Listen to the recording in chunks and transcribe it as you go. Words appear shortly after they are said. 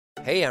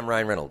Hey, I'm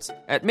Ryan Reynolds.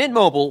 At Mint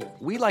Mobile,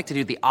 we like to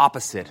do the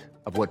opposite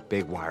of what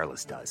Big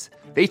Wireless does.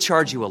 They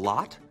charge you a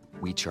lot,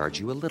 we charge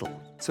you a little.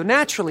 So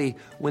naturally,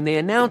 when they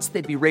announced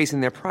they'd be raising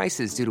their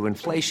prices due to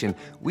inflation,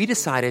 we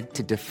decided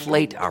to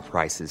deflate our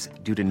prices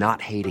due to not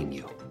hating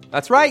you.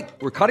 That's right.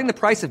 We're cutting the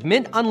price of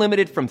Mint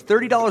Unlimited from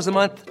 $30 a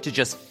month to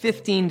just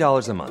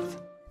 $15 a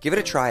month. Give it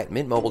a try at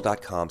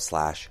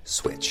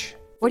mintmobile.com/switch.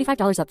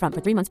 $45 up front for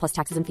 3 months plus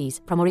taxes and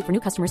fees. Promo rate for new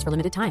customers for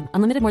limited time.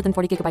 Unlimited more than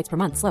 40 gigabytes per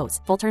month. Slows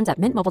full terms at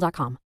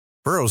mintmobile.com.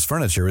 Burrow's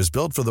furniture is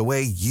built for the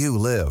way you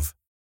live.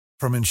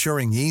 From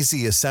ensuring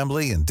easy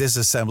assembly and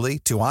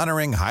disassembly to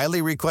honoring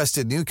highly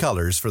requested new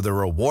colors for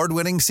their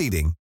award-winning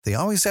seating, they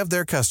always have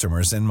their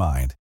customers in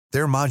mind.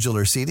 Their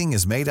modular seating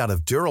is made out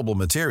of durable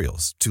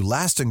materials to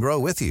last and grow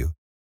with you.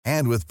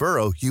 And with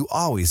Burrow, you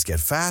always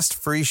get fast,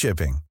 free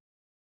shipping.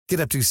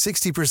 Get up to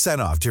 60%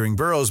 off during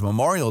Burrow's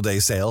Memorial Day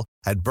sale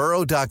at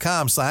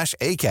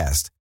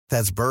burrow.com/ACAST.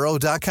 That's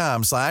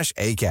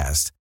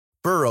burrow.com/ACAST.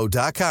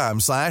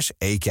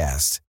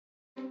 burrow.com/ACAST.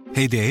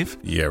 Hey, Dave.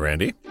 Yeah,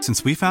 Randy.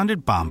 Since we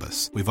founded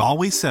Bombas, we've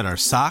always said our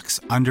socks,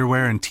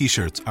 underwear, and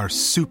T-shirts are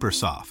super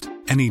soft.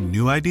 Any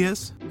new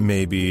ideas?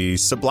 Maybe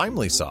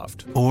sublimely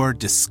soft. Or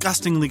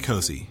disgustingly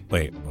cozy.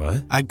 Wait,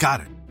 what? I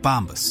got it.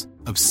 Bombas.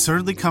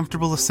 Absurdly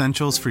comfortable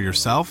essentials for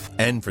yourself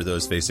and for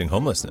those facing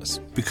homelessness.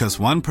 Because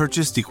one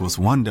purchased equals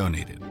one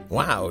donated.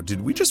 Wow,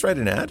 did we just write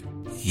an ad?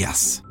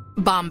 Yes.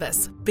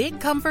 Bombas. Big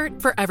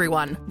comfort for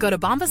everyone. Go to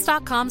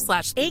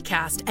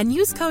bombas.com/ACAST and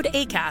use code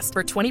ACAST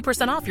for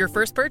 20% off your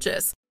first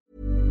purchase.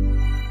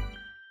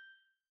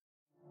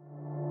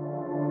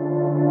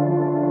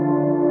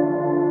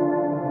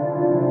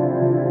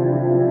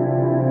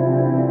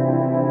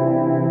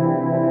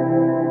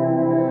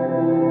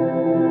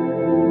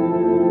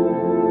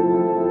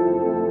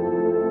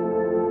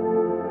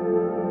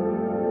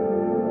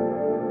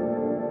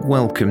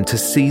 Welcome to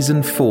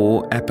Season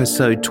 4,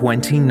 Episode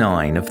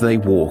 29 of They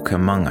Walk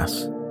Among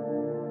Us,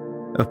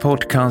 a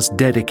podcast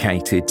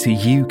dedicated to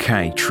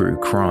UK true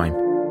crime.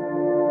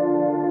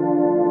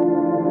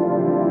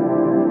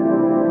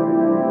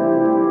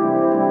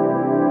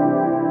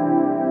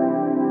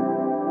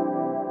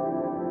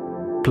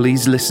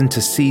 Please listen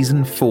to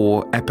Season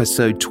 4,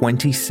 Episode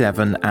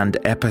 27 and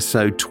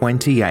Episode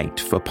 28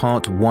 for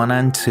Part 1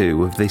 and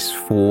 2 of this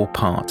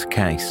 4-part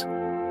case.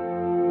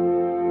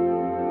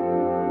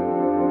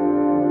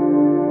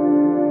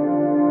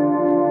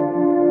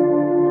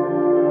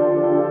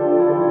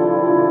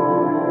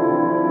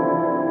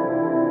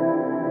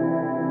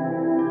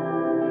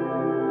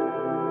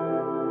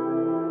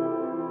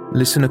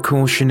 Listener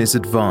caution is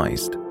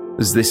advised,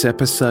 as this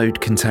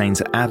episode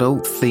contains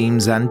adult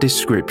themes and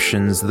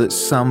descriptions that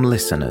some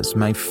listeners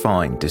may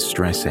find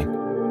distressing.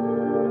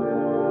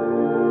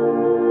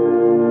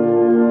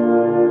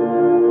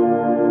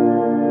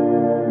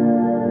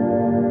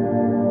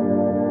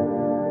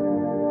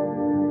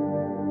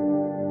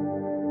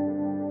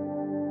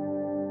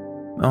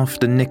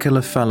 After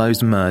Nicola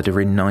Fallow's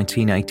murder in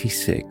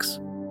 1986,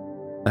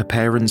 her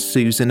parents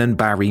Susan and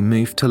Barry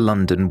moved to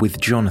London with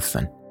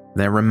Jonathan,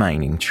 their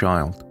remaining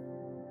child.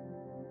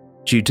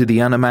 Due to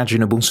the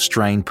unimaginable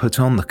strain put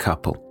on the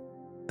couple,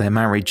 their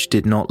marriage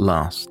did not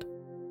last,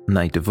 and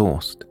they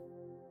divorced.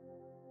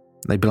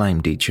 They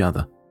blamed each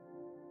other.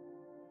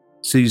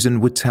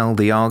 Susan would tell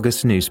the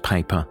Argus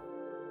newspaper,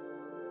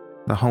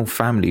 "The whole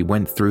family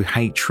went through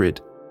hatred,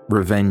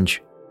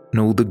 revenge,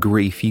 and all the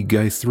grief you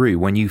go through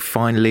when you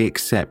finally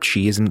accept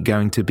she isn't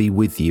going to be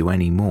with you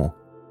anymore.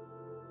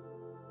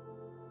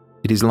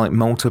 It is like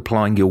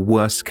multiplying your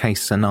worst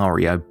case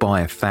scenario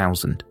by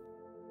 1,000.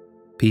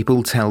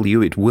 People tell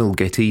you it will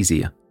get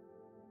easier,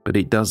 but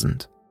it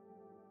doesn't.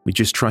 We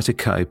just try to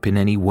cope in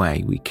any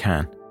way we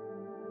can."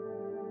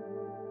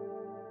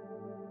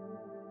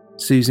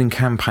 Susan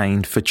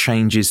campaigned for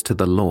changes to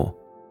the law.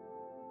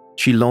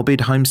 She lobbied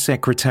Home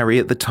Secretary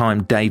at the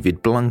time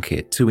David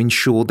Blunkett to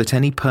ensure that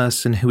any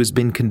person who has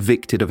been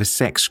convicted of a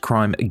sex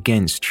crime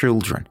against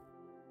children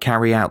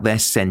carry out their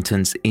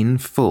sentence in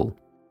full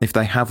if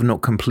they have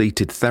not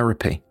completed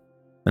therapy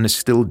and are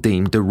still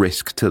deemed a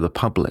risk to the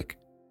public.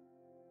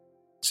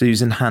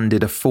 Susan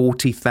handed a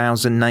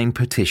 40,000 name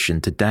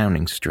petition to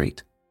Downing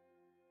Street.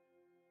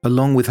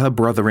 Along with her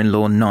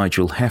brother-in-law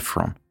Nigel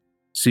Heffron,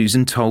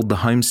 Susan told the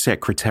Home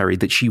Secretary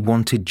that she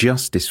wanted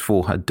justice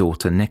for her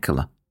daughter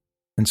Nicola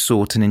and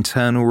sought an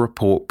internal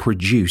report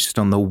produced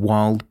on the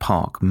Wild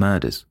Park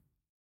murders.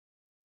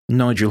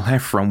 Nigel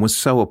Heffron was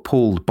so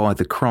appalled by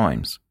the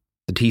crimes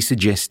that he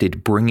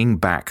suggested bringing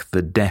back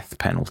the death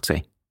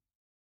penalty.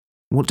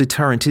 "What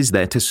deterrent is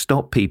there to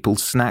stop people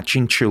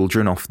snatching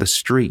children off the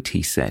street?"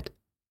 he said.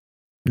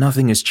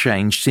 "Nothing has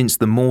changed since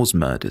the Moors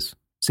murders,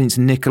 since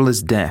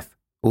Nicola's death,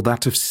 or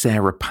that of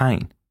Sarah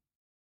Payne.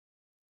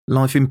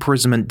 Life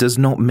imprisonment does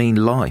not mean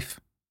life,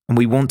 and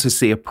we want to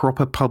see a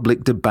proper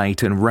public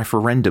debate and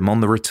referendum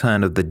on the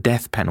return of the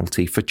death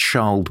penalty for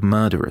child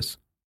murderers.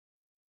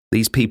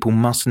 These people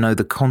must know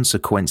the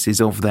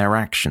consequences of their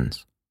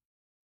actions.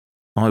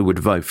 I would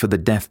vote for the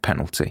death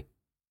penalty,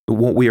 but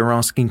what we are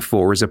asking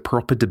for is a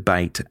proper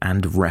debate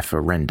and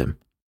referendum."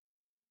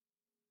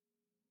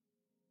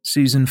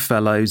 Susan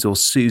Fellows, or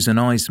Susan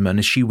Eisman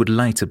as she would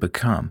later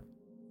become,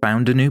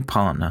 found a new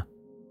partner,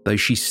 though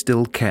she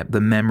still kept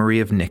the memory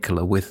of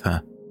Nicola with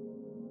her.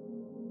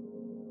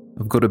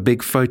 I've got a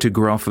big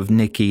photograph of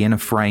Nikki in a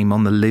frame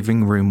on the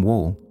living room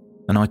wall,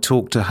 and I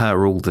talk to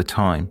her all the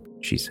time,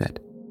 she said.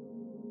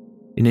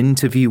 In an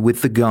interview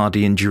with The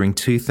Guardian during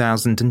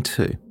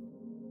 2002,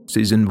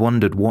 Susan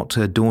wondered what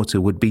her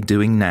daughter would be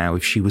doing now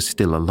if she was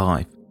still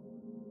alive.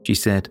 She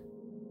said,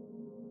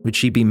 "Would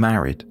she be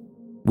married?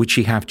 Would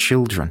she have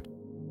children?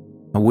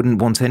 I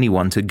wouldn't want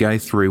anyone to go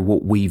through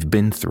what we've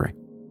been through.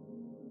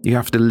 You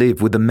have to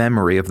live with the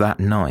memory of that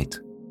night,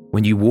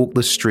 when you walked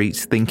the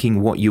streets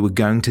thinking what you were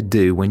going to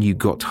do when you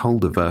got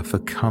hold of her for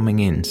coming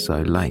in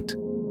so late."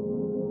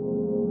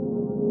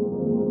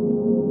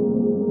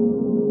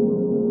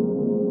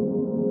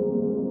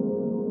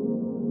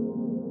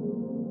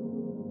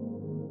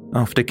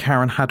 After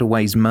Karen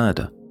Hadaway's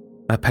murder,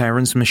 her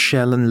parents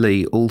Michelle and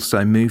Lee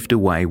also moved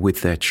away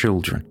with their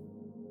children.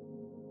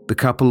 The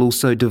couple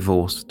also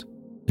divorced,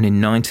 and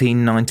in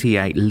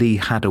 1998 Lee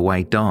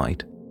Hadaway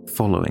died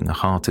following a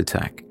heart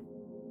attack.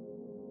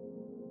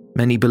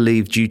 Many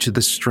believe due to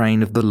the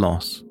strain of the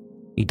loss,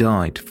 he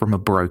died from a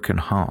broken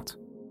heart.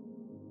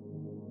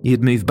 He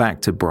had moved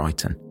back to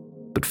Brighton,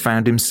 but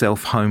found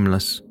himself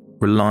homeless,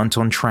 reliant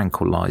on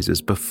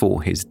tranquilizers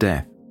before his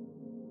death.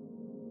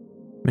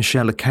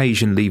 Michelle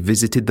occasionally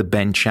visited the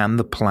bench and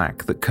the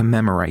plaque that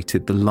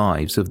commemorated the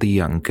lives of the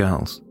young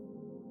girls.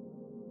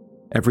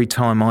 "Every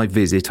time I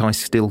visit, I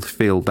still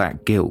feel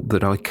that guilt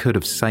that I could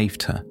have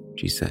saved her,"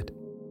 she said.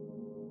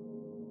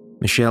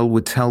 Michelle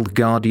would tell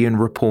Guardian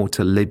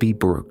reporter Libby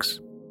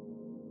Brooks,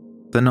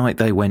 "The night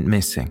they went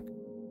missing,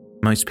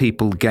 most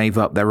people gave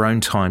up their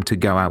own time to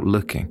go out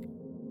looking,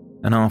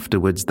 and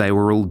afterwards they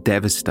were all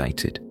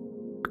devastated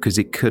because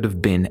it could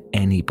have been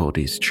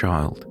anybody's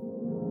child."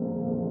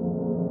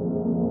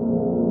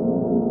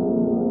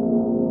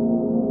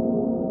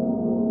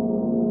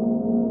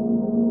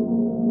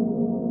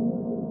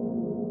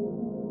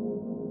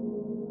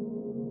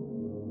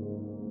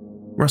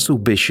 Russell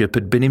Bishop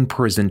had been in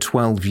prison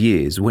 12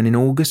 years when in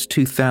August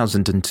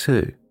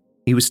 2002,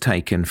 he was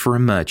taken for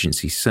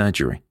emergency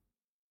surgery.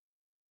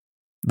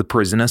 The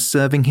prisoner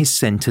serving his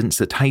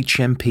sentence at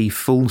HMP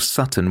Full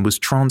Sutton was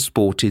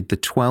transported the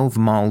 12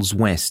 miles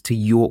west to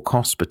York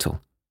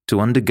Hospital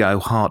to undergo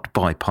heart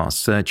bypass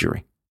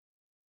surgery.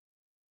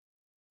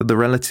 For the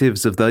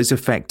relatives of those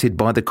affected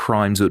by the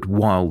crimes at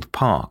Wild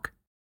Park,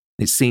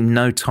 it seemed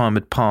no time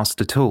had passed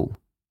at all,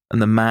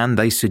 and the man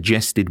they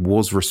suggested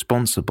was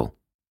responsible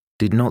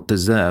did not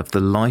deserve the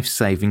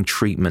life-saving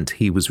treatment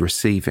he was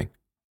receiving.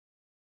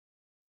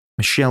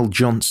 Michelle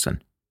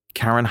Johnson,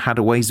 Karen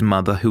Hadaway's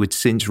mother who had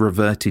since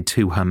reverted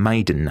to her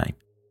maiden name,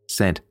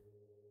 said,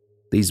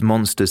 "These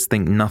monsters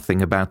think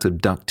nothing about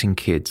abducting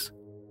kids.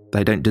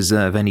 They don't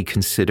deserve any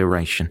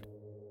consideration.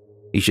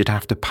 He should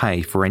have to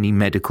pay for any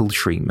medical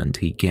treatment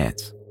he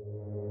gets."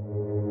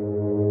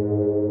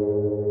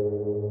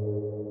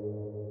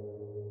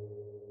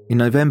 In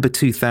November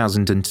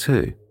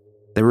 2002,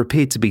 there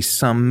appeared to be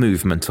some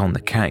movement on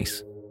the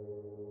case.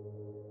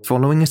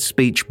 Following a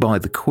speech by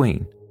the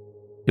Queen,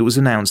 it was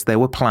announced there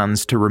were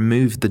plans to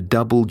remove the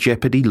double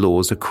jeopardy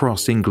laws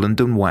across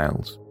England and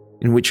Wales,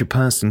 in which a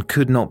person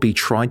could not be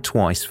tried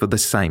twice for the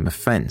same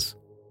offence.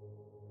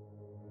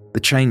 The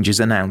changes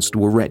announced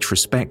were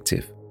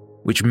retrospective,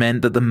 which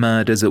meant that the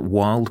murders at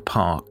Wild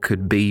Park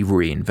could be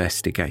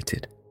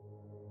reinvestigated.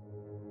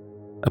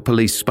 A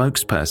police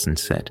spokesperson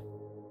said,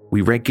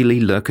 "We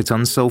regularly look at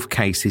unsolved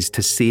cases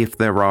to see if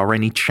there are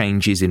any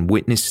changes in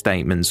witness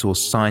statements or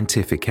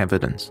scientific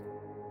evidence.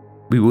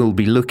 We will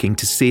be looking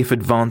to see if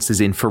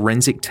advances in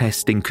forensic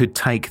testing could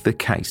take the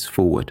case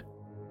forward."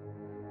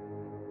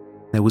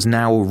 There was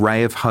now a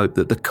ray of hope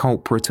that the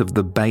culprit of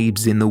the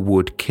Babes in the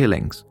Wood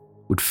killings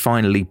would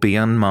finally be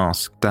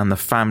unmasked and the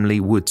family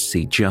would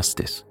see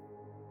justice.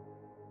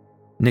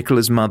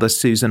 Nicola's mother,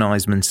 Susan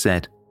Eisman,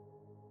 said,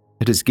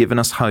 "It has given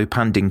us hope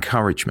and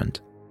encouragement.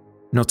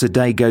 Not a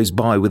day goes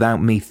by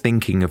without me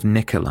thinking of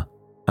Nicola,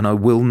 and I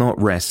will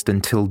not rest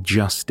until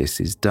justice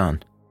is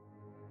done."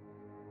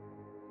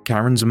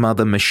 Karen's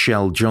mother,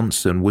 Michelle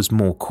Johnson, was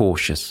more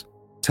cautious,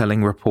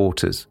 telling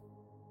reporters,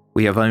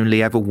 "We have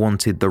only ever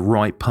wanted the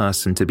right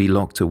person to be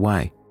locked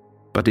away,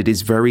 but it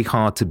is very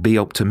hard to be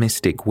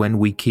optimistic when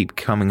we keep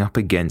coming up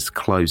against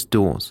closed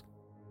doors.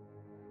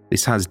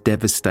 This has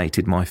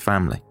devastated my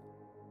family.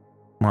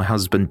 My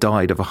husband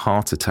died of a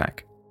heart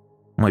attack.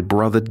 My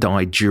brother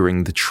died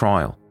during the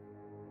trial.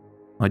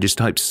 I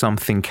just hope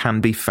something can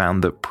be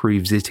found that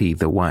proves it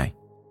either way."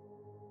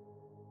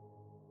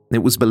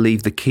 It was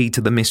believed the key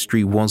to the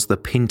mystery was the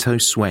Pinto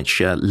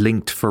sweatshirt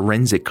linked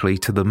forensically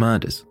to the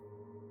murders.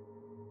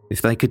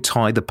 If they could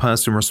tie the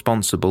person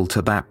responsible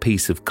to that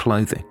piece of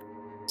clothing,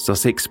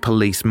 Sussex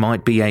police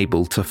might be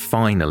able to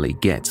finally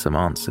get some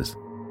answers.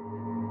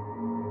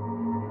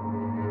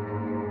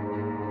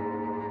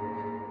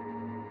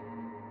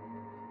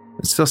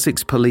 As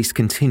Sussex police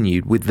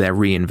continued with their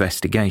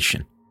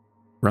reinvestigation,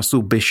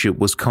 Russell Bishop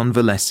was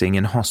convalescing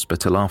in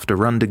hospital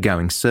after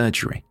undergoing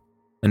surgery,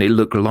 and it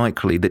looked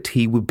likely that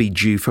he would be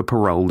due for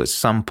parole at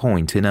some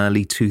point in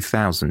early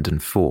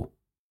 2004.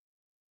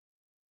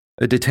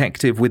 A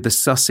detective with the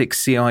Sussex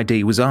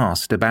CID was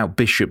asked about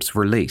Bishop's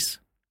release,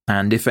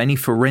 and if any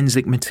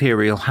forensic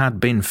material had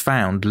been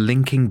found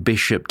linking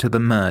Bishop to the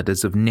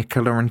murders of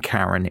Nicola and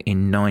Karen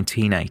in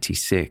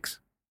 1986.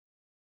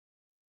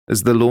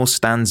 As the law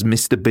stands,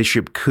 Mr.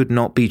 Bishop could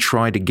not be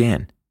tried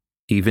again,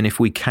 even if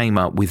we came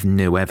up with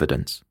new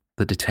evidence,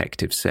 the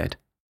detective said.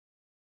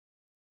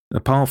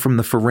 Apart from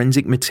the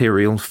forensic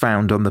material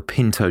found on the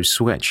Pinto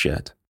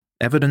sweatshirt,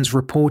 evidence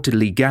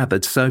reportedly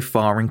gathered so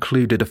far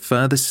included a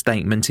further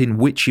statement in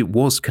which it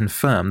was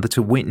confirmed that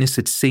a witness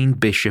had seen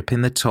Bishop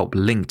in the top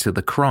linked to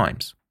the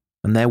crimes,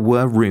 and there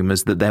were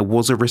rumours that there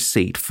was a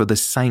receipt for the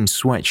same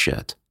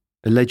sweatshirt,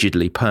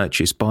 allegedly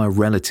purchased by a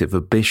relative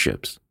of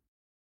Bishop's.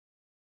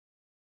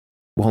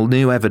 While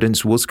new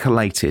evidence was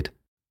collated,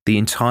 the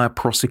entire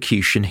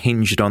prosecution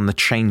hinged on the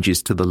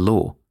changes to the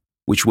law,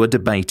 which were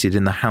debated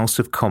in the House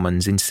of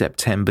Commons in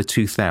September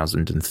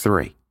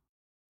 2003.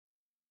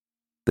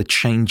 The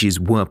changes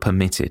were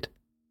permitted,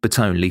 but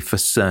only for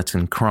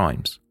certain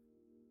crimes.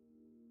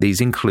 These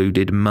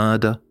included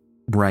murder,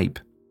 rape,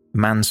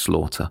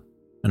 manslaughter,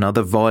 and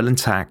other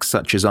violent acts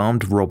such as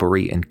armed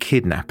robbery and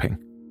kidnapping,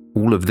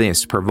 all of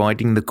this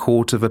providing the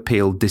Court of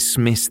Appeal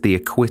dismissed the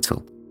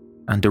acquittal,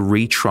 and a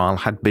retrial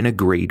had been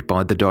agreed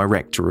by the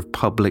Director of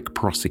Public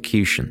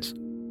Prosecutions.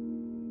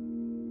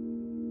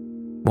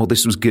 While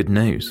this was good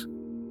news,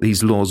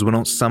 these laws were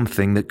not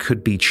something that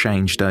could be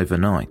changed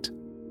overnight.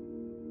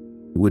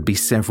 It would be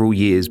several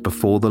years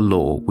before the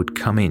law would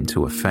come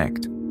into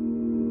effect.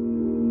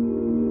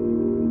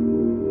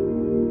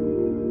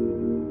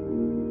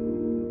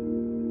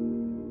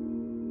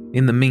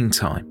 In the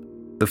meantime,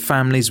 the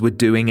families were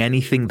doing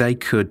anything they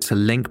could to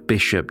link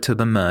Bishop to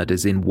the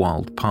murders in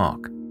Wild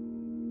Park.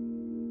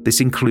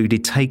 This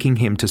included taking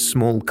him to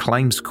small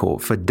claims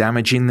court for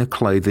damaging the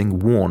clothing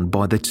worn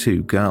by the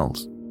two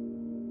girls.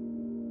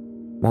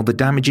 While the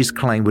damages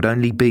claim would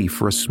only be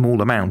for a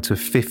small amount of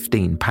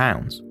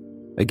 £15,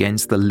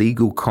 against the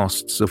legal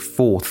costs of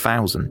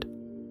 £4,000,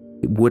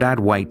 it would add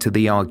weight to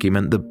the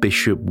argument that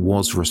Bishop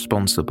was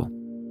responsible.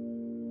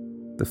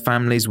 The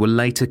families were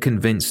later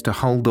convinced to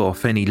hold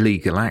off any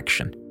legal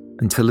action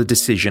until a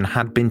decision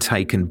had been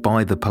taken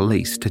by the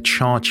police to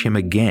charge him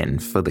again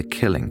for the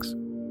killings.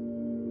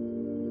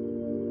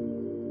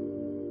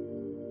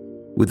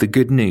 With the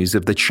good news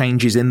of the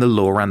changes in the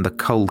law and the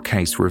cold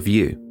case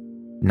review,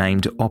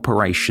 named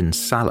Operation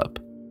Salop,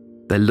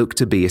 there looked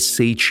to be a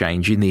sea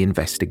change in the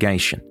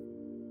investigation.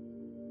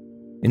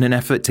 In an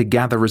effort to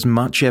gather as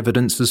much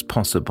evidence as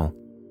possible,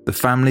 the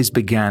families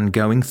began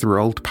going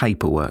through old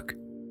paperwork,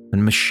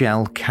 and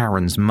Michelle,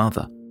 Karen's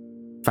mother,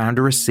 found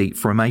a receipt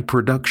from a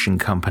production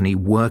company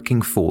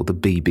working for the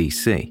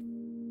BBC.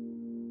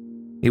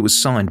 It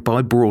was signed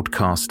by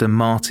broadcaster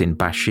Martin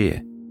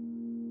Bashir.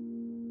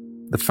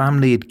 The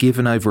family had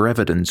given over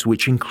evidence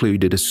which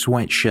included a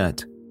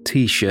sweatshirt,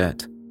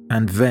 t-shirt,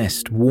 and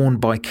vest worn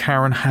by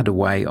Karen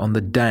Hadaway on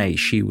the day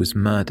she was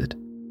murdered.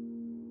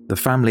 The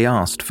family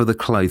asked for the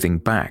clothing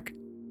back,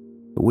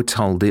 but were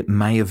told it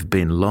may have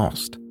been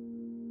lost.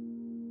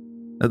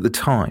 At the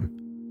time,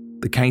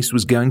 the case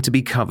was going to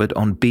be covered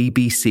on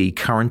BBC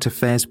current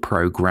affairs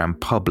programme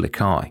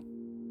Public Eye.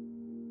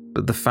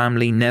 But the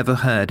family never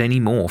heard any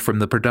more from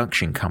the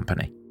production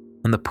company,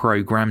 and the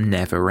programme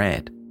never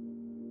aired.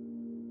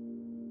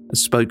 A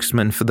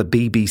spokesman for the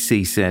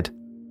BBC said,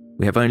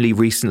 "We have only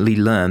recently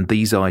learned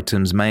these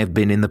items may have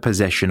been in the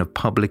possession of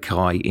Public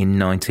Eye in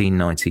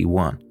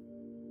 1991.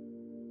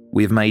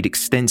 We have made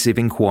extensive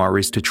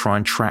inquiries to try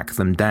and track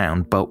them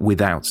down, but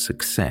without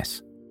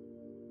success.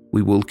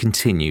 We will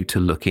continue to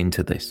look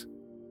into this."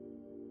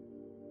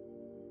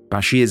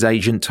 Bashir's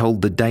agent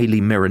told the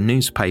Daily Mirror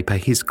newspaper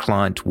his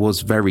client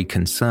was very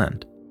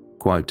concerned.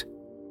 Quote,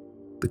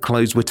 "The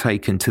clothes were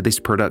taken to this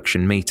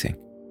production meeting.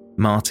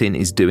 Martin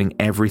is doing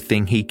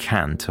everything he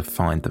can to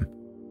find them."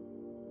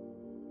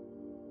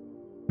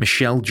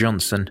 Michelle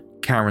Johnson,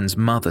 Karen's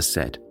mother,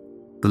 said,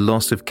 "The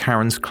loss of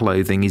Karen's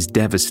clothing is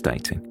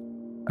devastating.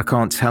 I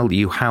can't tell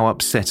you how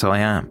upset I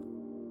am.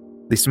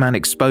 This man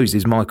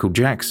exposes Michael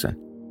Jackson,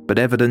 but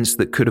evidence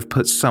that could have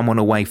put someone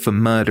away for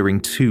murdering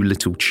 2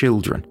 little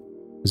children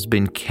has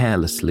been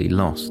carelessly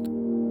lost."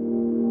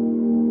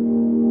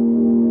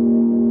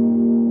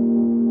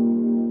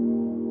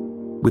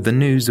 With the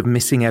news of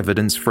missing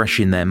evidence fresh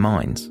in their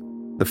minds,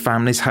 the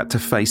families had to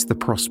face the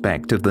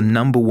prospect of the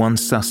number one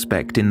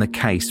suspect in the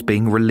case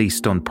being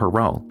released on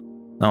parole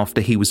after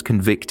he was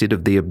convicted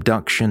of the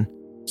abduction,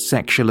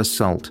 sexual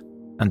assault,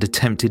 and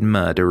attempted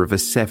murder of a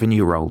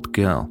 7-year-old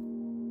girl.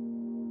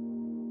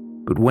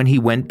 But when he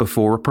went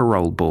before a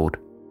parole board,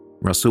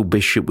 Russell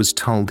Bishop was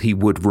told he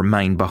would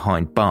remain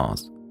behind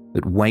bars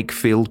at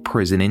Wakefield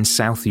Prison in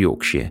South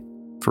Yorkshire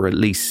for at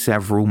least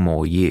several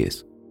more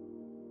years.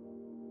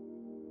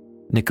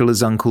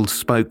 Nicola's uncle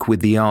spoke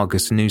with the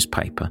Argus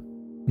newspaper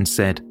and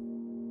said,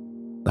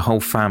 "The whole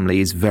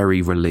family is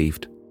very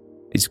relieved.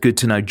 It's good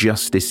to know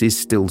justice is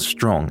still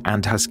strong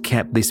and has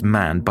kept this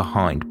man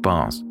behind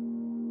bars."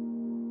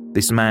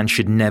 This man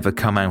should never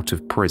come out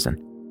of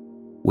prison.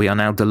 We are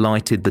now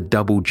delighted the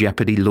double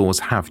jeopardy laws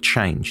have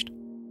changed,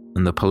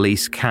 and the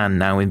police can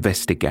now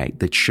investigate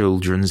the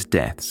children's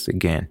deaths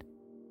again.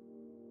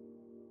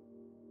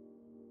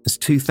 As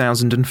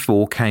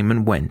 2004 came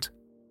and went,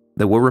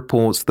 there were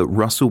reports that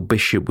Russell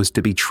Bishop was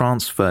to be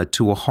transferred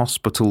to a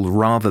hospital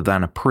rather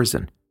than a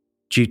prison,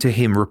 due to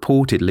him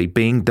reportedly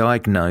being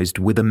diagnosed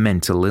with a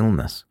mental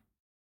illness.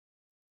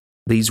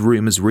 These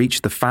rumours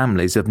reached the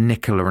families of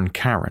Nicola and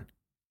Karen,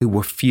 who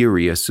were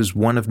furious as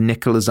one of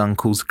Nicola's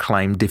uncles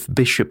claimed if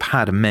Bishop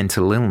had a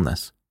mental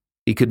illness,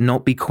 he could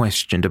not be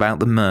questioned about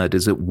the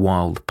murders at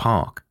Wild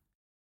Park.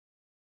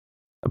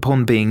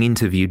 Upon being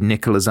interviewed,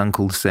 Nicola's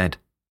uncle said,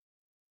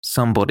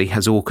 "Somebody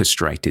has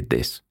orchestrated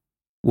this.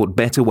 What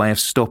better way of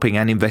stopping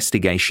an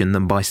investigation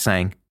than by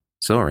saying,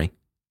 'Sorry,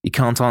 he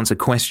can't answer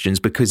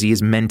questions because he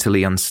is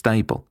mentally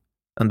unstable.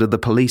 Under the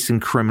Police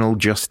and Criminal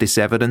Justice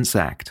Evidence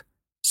Act,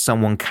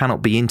 someone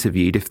cannot be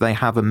interviewed if they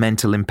have a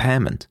mental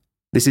impairment.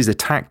 This is a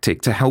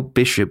tactic to help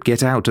Bishop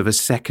get out of a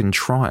second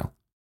trial.'"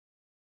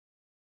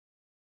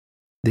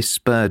 This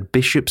spurred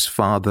Bishop's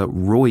father,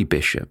 Roy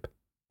Bishop,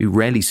 who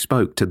rarely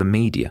spoke to the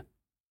media,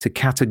 to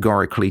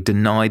categorically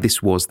deny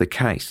this was the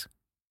case.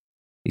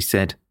 He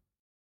said,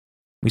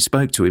 "We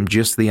spoke to him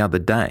just the other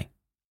day,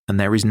 and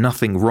there is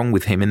nothing wrong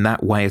with him in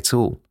that way at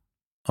all.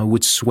 I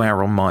would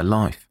swear on my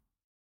life."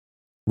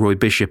 Roy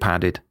Bishop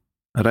added,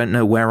 "I don't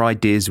know where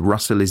ideas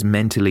Russell is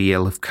mentally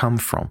ill have come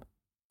from,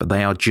 but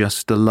they are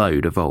just a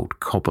load of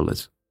old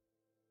cobblers."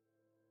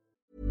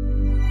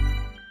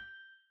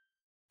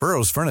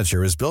 Burrow's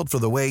furniture is built for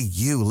the way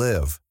you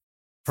live.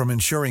 From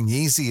ensuring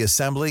easy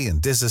assembly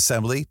and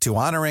disassembly to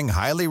honoring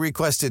highly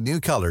requested new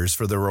colors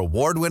for their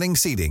award-winning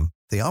seating,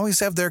 they always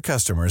have their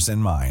customers in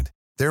mind.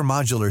 Their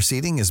modular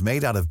seating is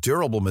made out of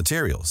durable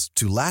materials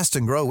to last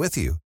and grow with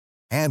you.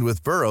 And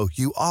with Burrow,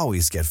 you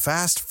always get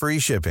fast, free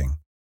shipping.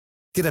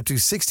 Get up to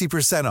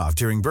 60% off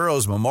during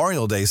Burrow's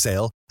Memorial Day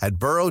sale at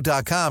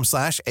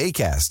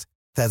burrow.com/ACAST.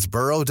 That's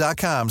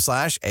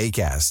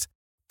burrow.com/ACAST.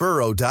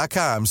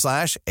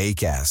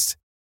 burrow.com/ACAST.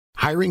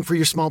 Hiring for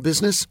your small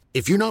business?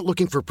 If you're not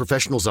looking for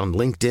professionals on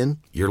LinkedIn,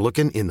 you're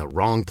looking in the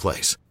wrong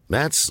place.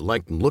 That's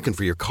like looking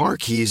for your car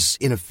keys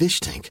in a fish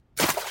tank.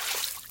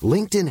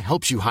 LinkedIn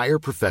helps you hire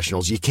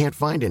professionals you can't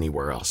find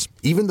anywhere else,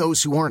 even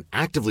those who aren't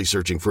actively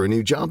searching for a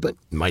new job but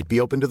might be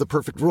open to the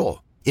perfect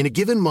role. In a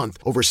given month,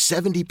 over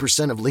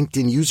 70% of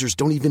LinkedIn users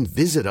don't even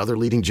visit other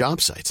leading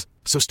job sites.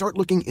 So start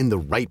looking in the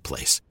right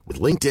place. With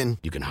LinkedIn,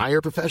 you can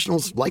hire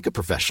professionals like a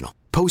professional.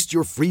 Post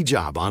your free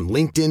job on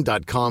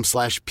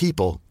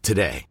linkedin.com/people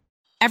today.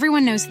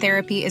 Everyone knows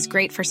therapy is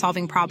great for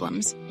solving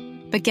problems,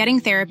 but getting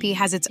therapy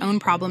has its own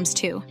problems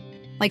too,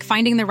 like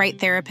finding the right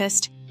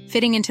therapist,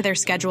 fitting into their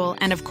schedule,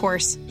 and of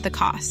course, the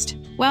cost.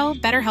 Well,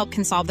 BetterHelp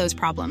can solve those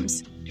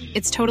problems.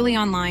 It's totally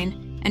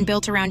online and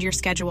built around your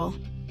schedule.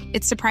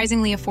 It's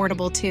surprisingly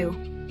affordable too.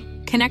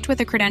 Connect with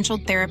a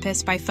credentialed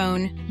therapist by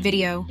phone,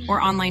 video,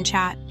 or online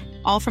chat,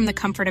 all from the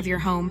comfort of your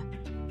home.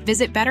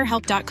 Visit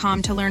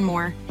BetterHelp.com to learn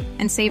more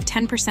and save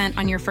 10%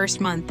 on your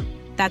first month.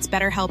 That's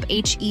BetterHelp,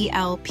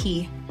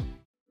 H-E-L-P.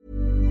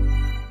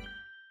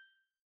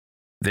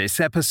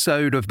 This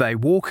episode of They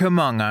Walk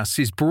Among Us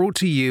is brought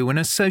to you in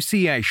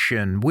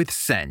association with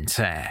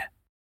Centre.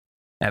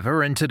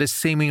 Ever entered a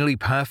seemingly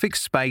perfect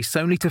space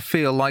only to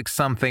feel like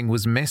something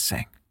was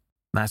missing?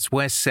 That's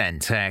where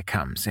Centre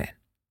comes in.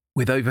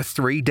 With over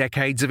 3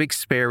 decades of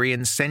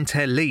experience,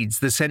 Centre leads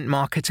the scent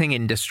marketing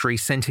industry,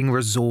 scenting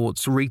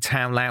resorts,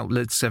 retail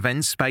outlets,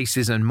 event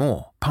spaces and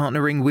more,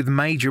 partnering with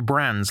major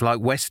brands like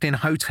Westin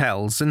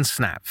Hotels and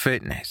Snap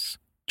Fitness.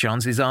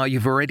 Chances are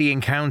you've already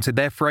encountered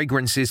their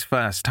fragrances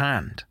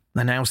firsthand,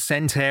 and now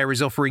Centre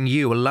is offering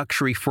you a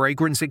luxury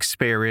fragrance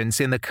experience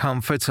in the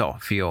comfort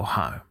of your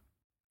home.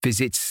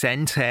 Visit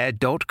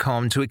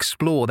Scentair.com to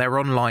explore their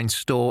online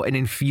store and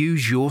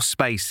infuse your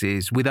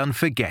spaces with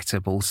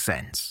unforgettable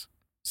scents.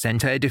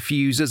 Scentair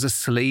diffusers are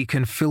sleek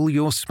and fill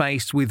your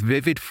space with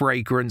vivid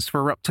fragrance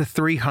for up to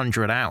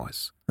 300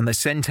 hours. And the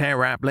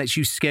Scentair app lets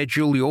you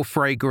schedule your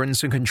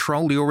fragrance and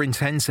control your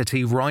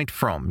intensity right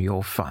from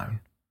your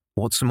phone.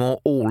 What's more,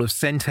 all of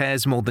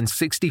Scentair's more than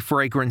 60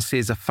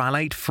 fragrances are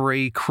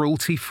phthalate-free,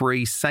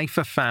 cruelty-free, safe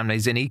for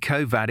families, and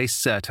EcoVadis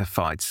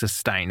certified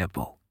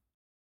sustainable.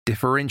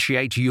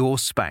 Differentiate your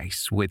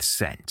space with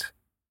scent.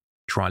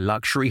 Try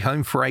luxury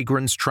home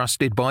fragrance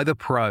trusted by the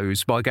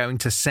pros by going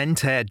to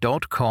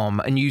Scentair.com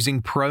and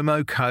using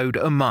promo code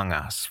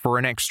AMONGUS for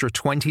an extra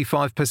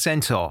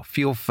 25% off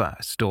your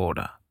first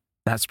order.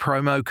 That's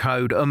promo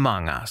code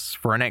AMONGUS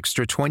for an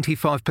extra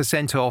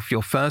 25% off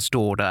your first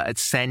order at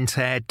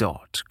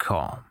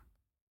Scentair.com.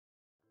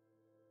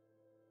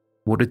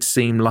 What had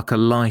seemed like a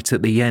light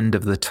at the end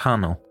of the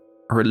tunnel,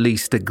 or at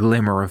least a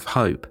glimmer of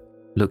hope,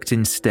 looked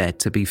instead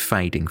to be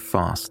fading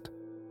fast.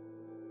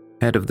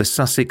 Head of the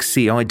Sussex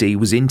CID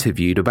was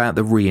interviewed about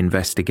the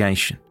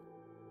reinvestigation.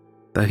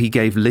 Though he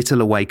gave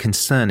little away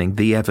concerning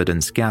the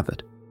evidence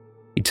gathered,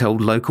 he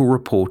told local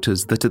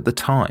reporters that at the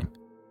time,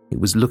 it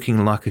was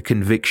looking like a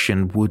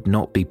conviction would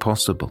not be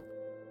possible.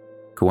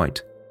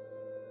 Quote,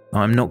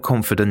 I'm not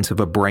confident of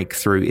a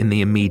breakthrough in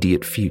the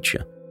immediate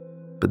future,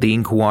 but the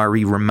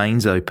inquiry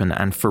remains open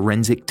and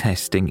forensic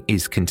testing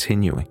is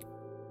continuing.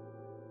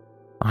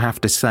 I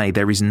have to say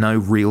there is no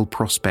real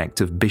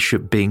prospect of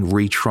Bishop being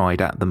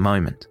retried at the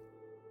moment.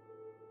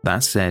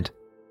 That said,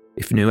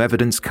 if new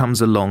evidence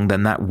comes along,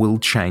 then that will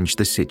change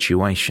the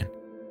situation.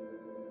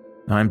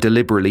 I am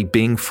deliberately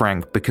being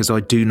frank because I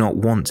do not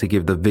want to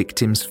give the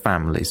victims'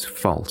 families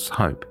false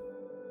hope.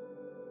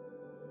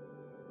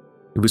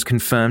 It was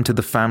confirmed to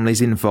the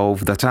families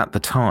involved that at the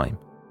time,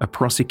 a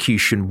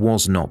prosecution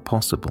was not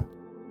possible.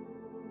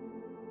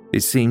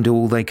 It seemed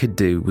all they could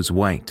do was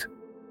wait,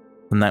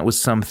 and that was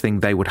something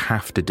they would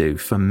have to do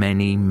for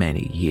many,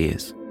 many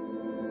years.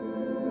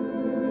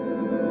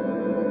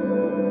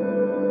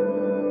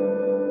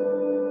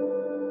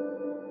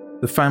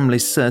 The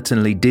families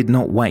certainly did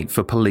not wait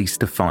for police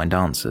to find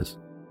answers.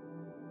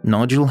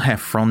 Nigel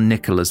Heffron,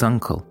 Nicola's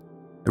uncle,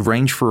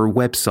 arranged for a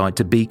website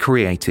to be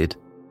created,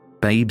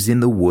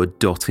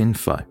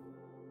 babesinthewood.info.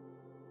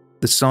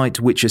 The site,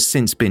 which has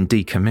since been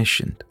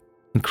decommissioned,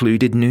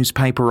 included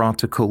newspaper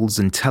articles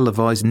and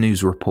televised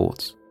news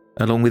reports,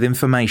 along with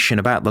information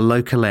about the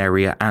local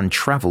area and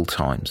travel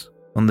times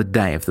on the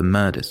day of the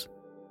murders.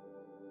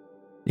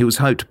 It was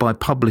hoped by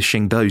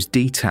publishing those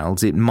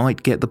details it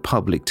might get the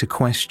public to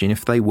question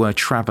if they were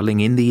travelling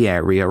in the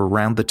area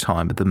around the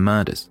time of the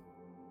murders.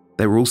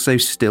 There were also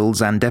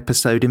stills and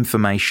episode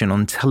information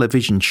on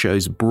television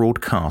shows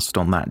broadcast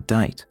on that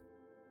date,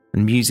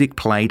 and music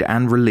played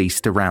and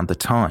released around the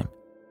time.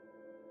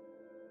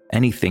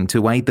 Anything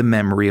to aid the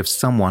memory of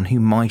someone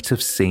who might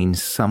have seen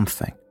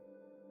something.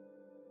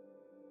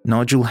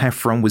 Nigel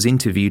Heffron was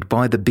interviewed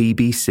by the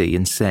BBC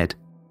and said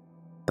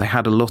they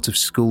had a lot of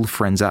school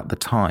friends at the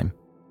time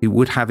who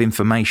would have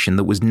information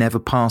that was never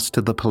passed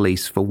to the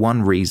police for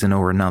one reason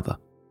or another.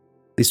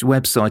 This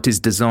website is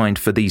designed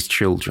for these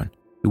children,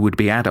 who would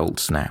be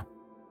adults now,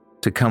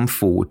 to come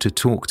forward to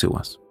talk to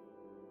us.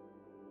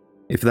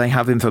 If they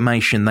have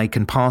information, they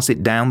can pass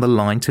it down the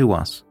line to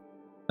us,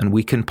 and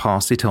we can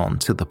pass it on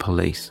to the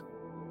police.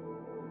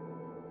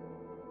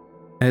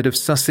 Head of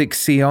Sussex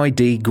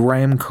CID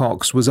Graham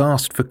Cox was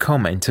asked for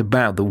comment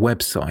about the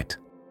website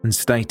and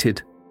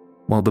stated,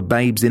 "While the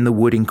Babes in the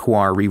Wood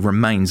inquiry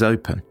remains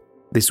open,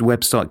 this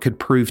website could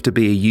prove to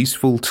be a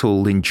useful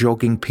tool in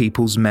jogging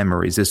people's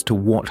memories as to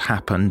what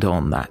happened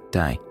on that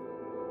day."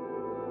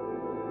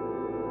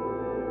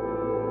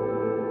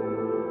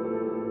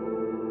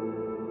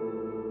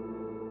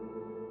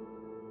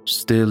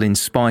 Still, in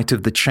spite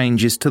of the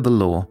changes to the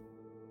law,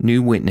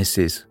 new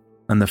witnesses,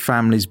 and the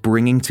families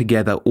bringing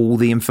together all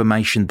the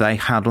information they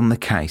had on the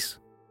case,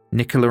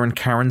 Nicola and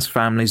Karen's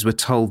families were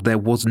told there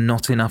was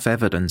not enough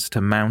evidence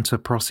to mount a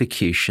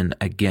prosecution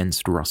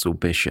against Russell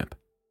Bishop.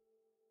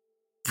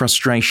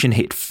 Frustration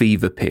hit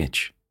fever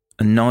pitch,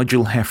 and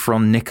Nigel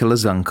Heffron,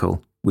 Nicola's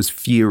uncle, was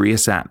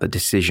furious at the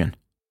decision.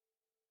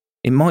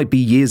 It might be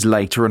years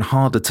later and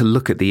harder to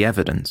look at the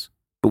evidence,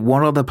 but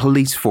what are the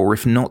police for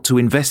if not to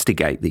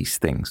investigate these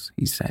things,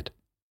 he said.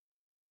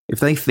 If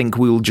they think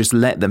we will just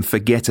let them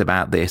forget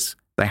about this,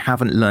 they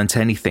haven't learnt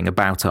anything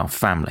about our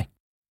family.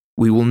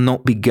 We will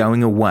not be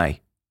going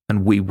away,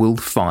 and we will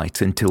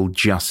fight until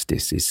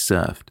justice is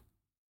served.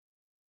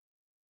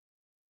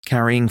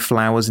 Carrying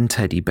flowers and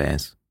teddy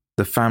bears,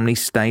 the family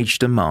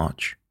staged a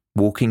march,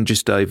 walking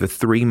just over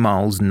 3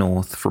 miles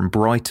north from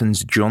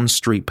Brighton's John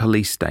Street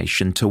police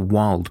station to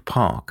Wild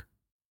Park,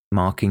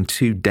 marking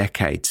 2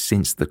 decades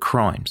since the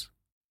crimes,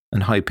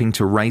 and hoping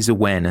to raise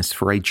awareness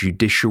for a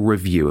judicial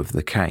review of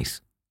the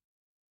case.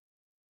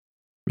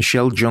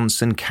 Michelle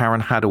Johnson,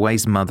 Karen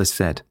Hadaway's mother,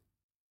 said,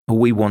 "All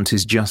we want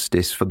is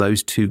justice for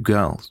those 2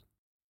 girls.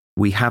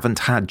 We haven't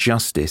had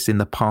justice in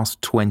the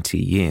past 20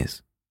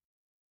 years.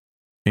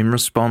 In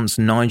response,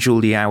 Nigel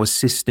Liao,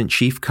 Assistant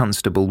Chief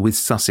Constable with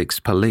Sussex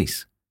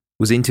Police,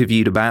 was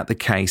interviewed about the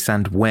case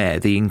and where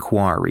the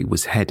inquiry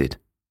was headed.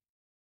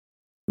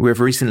 "We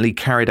have recently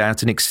carried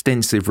out an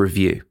extensive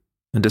review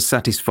and are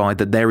satisfied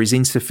that there is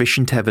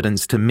insufficient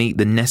evidence to meet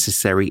the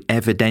necessary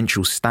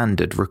evidential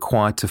standard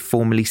required to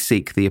formally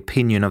seek the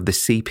opinion of the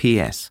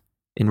CPS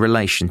in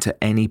relation to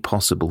any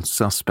possible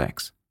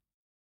suspects.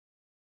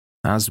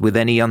 As with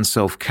any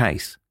unsolved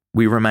case,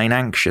 we remain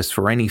anxious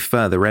for any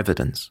further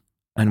evidence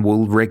and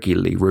will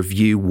regularly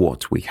review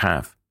what we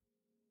have."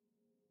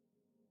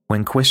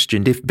 When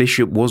questioned if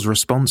Bishop was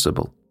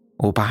responsible,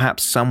 or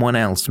perhaps someone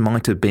else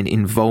might have been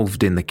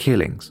involved in the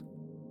killings,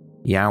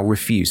 Yao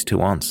refused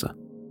to answer.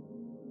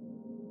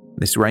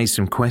 This raised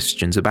some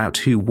questions about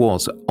who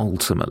was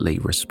ultimately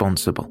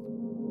responsible.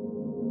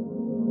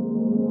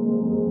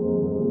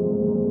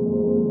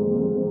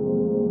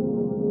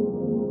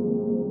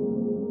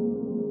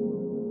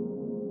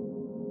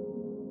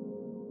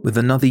 With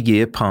another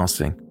year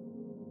passing,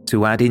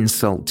 to add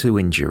insult to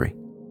injury,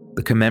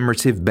 the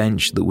commemorative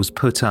bench that was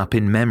put up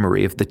in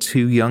memory of the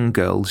 2 young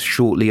girls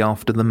shortly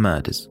after the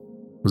murders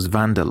was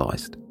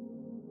vandalised.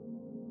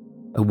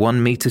 A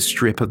 1-metre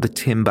strip of the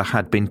timber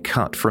had been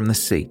cut from the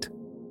seat,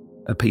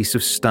 a piece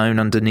of stone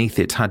underneath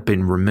it had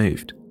been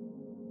removed,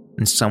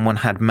 and someone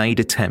had made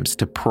attempts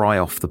to pry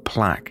off the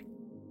plaque.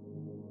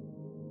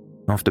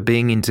 After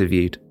being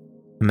interviewed,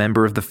 a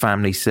member of the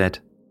family said,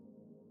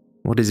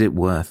 "What is it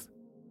worth?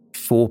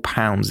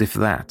 £4 if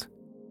that.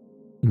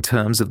 In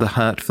terms of the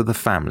hurt for the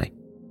family,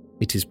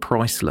 it is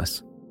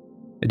priceless.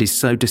 It is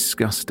so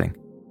disgusting.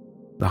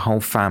 The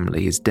whole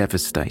family is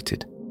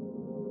devastated."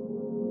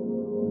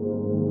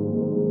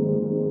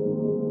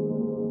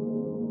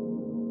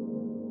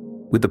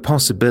 With the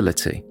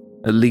possibility,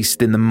 at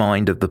least in the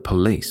mind of the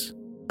police,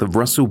 that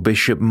Russell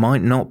Bishop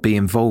might not be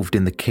involved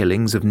in the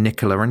killings of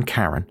Nicola and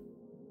Karen,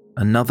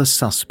 another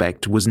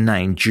suspect was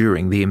named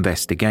during the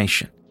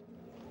investigation.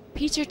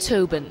 Peter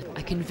Tobin,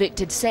 a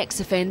convicted sex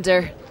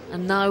offender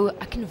and now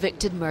a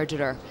convicted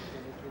murderer.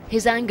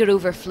 His anger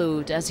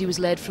overflowed as he was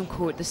led from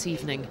court this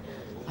evening.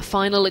 A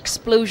final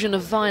explosion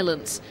of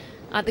violence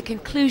at the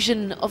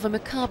conclusion of a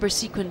macabre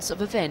sequence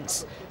of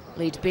events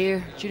laid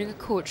bare during a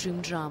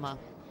courtroom drama.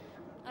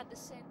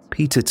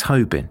 Peter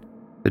Tobin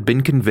had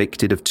been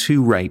convicted of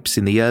 2 rapes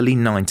in the early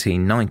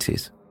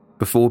 1990s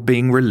before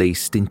being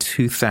released in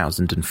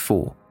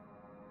 2004.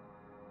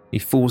 He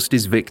forced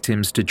his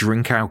victims to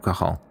drink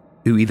alcohol,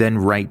 who he then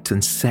raped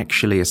and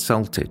sexually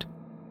assaulted,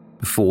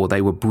 before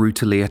they were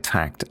brutally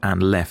attacked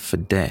and left for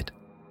dead.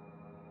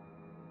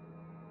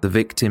 The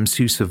victims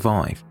who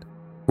survived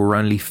were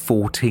only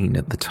 14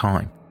 at the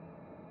time.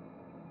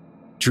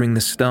 During the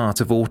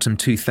start of autumn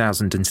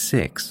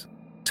 2006,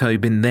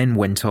 Tobin then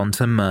went on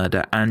to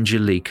murder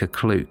Angelica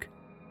Klug.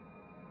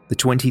 The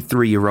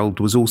 23-year-old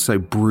was also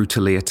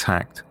brutally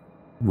attacked,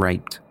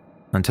 raped,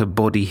 and her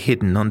body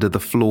hidden under the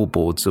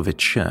floorboards of a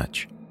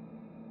church.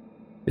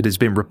 It has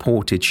been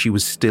reported she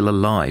was still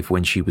alive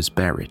when she was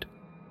buried.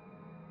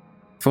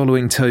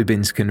 Following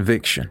Tobin's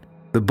conviction,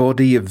 the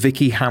body of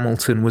Vicky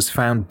Hamilton was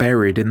found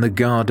buried in the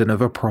garden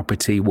of a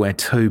property where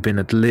Tobin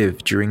had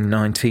lived during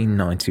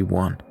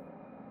 1991.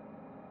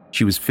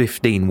 She was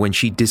 15 when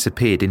she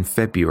disappeared in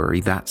February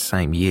that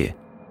same year.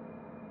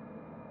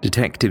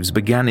 Detectives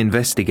began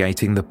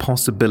investigating the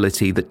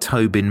possibility that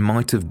Tobin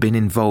might have been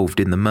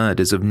involved in the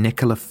murders of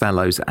Nicola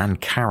Fellows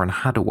and Karen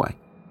Hadaway,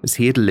 as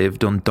he had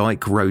lived on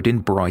Dyke Road in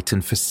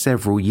Brighton for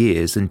several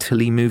years until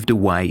he moved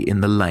away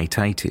in the late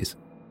 80s.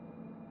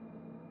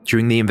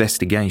 During the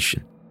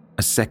investigation,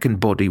 a second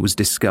body was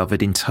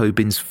discovered in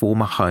Tobin's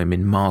former home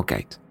in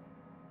Margate.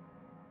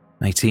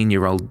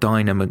 18-year-old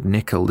Dinah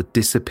McNichol had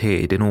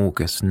disappeared in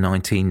August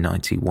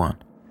 1991.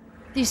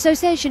 The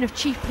Association of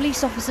Chief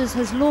Police Officers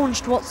has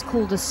launched what's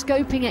called a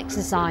scoping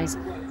exercise,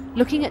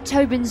 looking at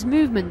Tobin's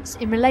movements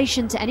in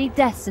relation to any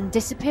deaths and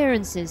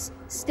disappearances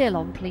still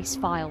on police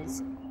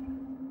files.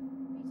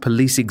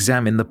 Police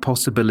examined the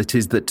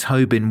possibilities that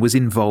Tobin was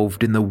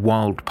involved in the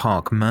Wild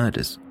Park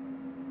murders,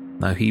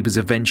 though he was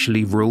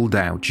eventually ruled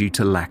out due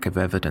to lack of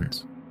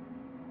evidence.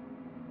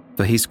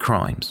 For his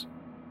crimes,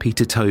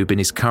 Peter Tobin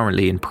is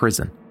currently in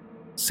prison,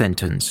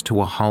 sentenced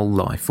to a whole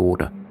life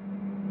order.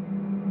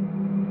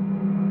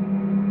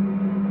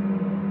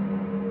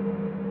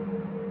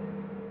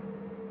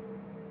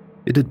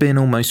 It had been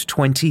almost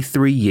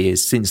 23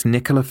 years since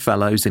Nicola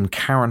Fellows and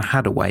Karen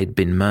Hadaway had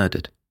been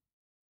murdered.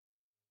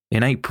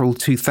 In April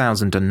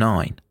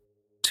 2009,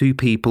 2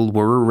 people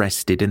were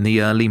arrested in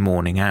the early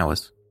morning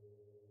hours.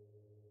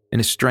 In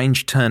a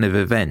strange turn of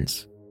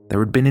events, there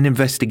had been an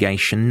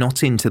investigation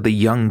not into the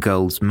young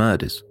girl's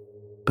murders,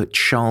 but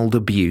child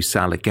abuse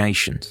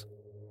allegations.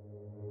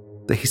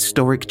 The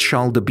historic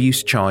child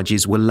abuse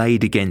charges were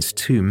laid against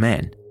 2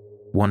 men,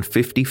 one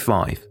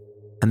 55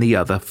 and the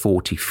other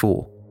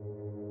 44.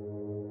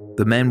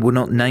 The men were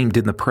not named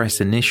in the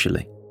press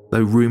initially,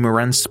 though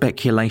rumour and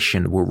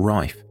speculation were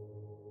rife.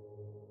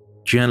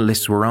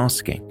 Journalists were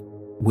asking,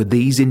 were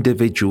these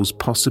individuals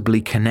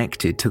possibly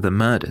connected to the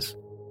murders?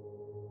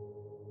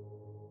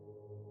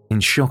 In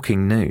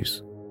shocking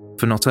news,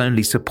 for not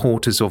only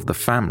supporters of the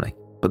family,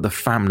 but the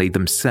family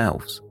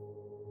themselves,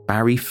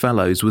 Barry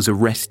Fellows was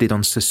arrested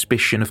on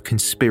suspicion of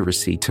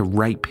conspiracy to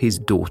rape his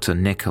daughter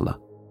Nicola.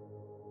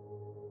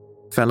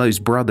 Fellows'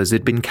 brothers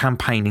had been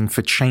campaigning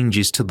for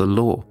changes to the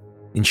law,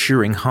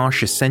 ensuring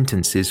harsher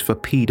sentences for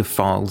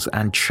paedophiles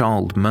and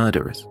child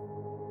murderers.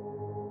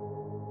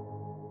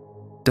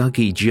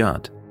 Dougie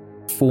Judd,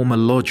 former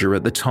lodger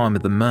at the time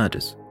of the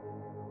murders,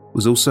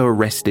 was also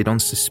arrested on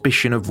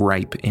suspicion of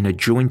rape in a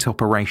joint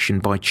operation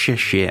by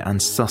Cheshire and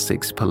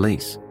Sussex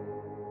police.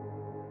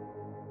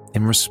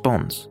 In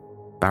response,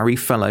 Barry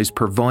Fellows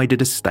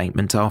provided a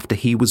statement after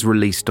he was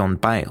released on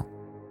bail,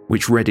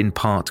 which read in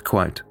part,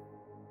 quote,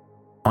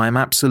 "I am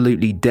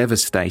absolutely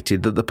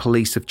devastated that the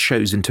police have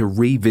chosen to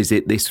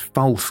revisit this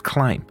false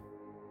claim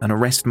and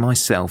arrest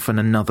myself and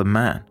another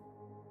man.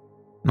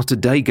 Not a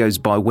day goes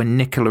by when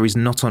Nicola is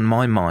not on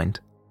my mind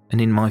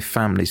and in my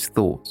family's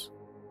thoughts."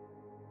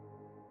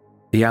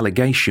 The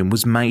allegation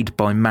was made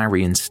by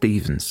Marion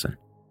Stevenson,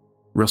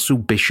 Russell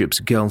Bishop's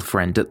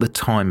girlfriend at the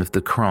time of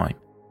the crime.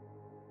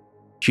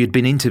 She had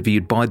been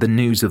interviewed by the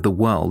News of the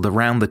World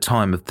around the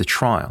time of the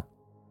trial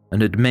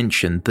and had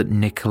mentioned that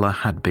Nicola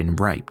had been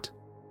raped.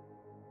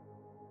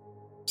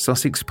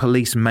 Sussex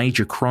Police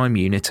Major Crime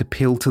Unit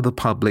appealed to the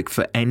public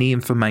for any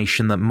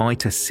information that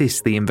might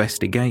assist the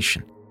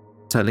investigation,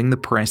 telling the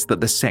press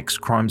that the sex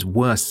crimes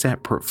were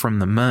separate from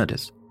the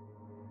murders,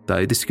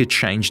 though this could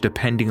change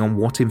depending on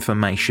what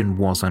information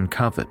was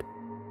uncovered.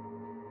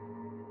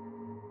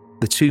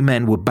 The two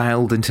men were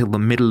bailed until the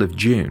middle of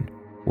June,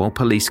 while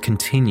police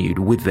continued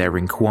with their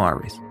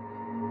inquiries.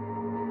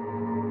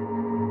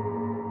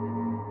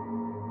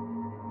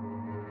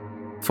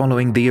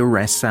 Following the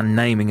arrests and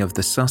naming of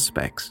the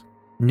suspects,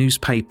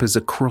 newspapers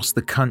across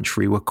the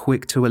country were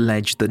quick to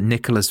allege that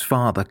Nicola's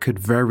father could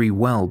very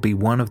well be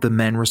one of the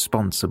men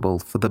responsible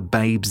for the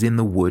Babes in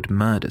the Wood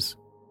murders.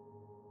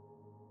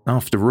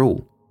 After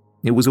all,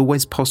 it was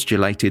always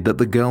postulated that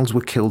the girls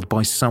were killed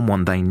by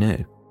someone they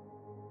knew.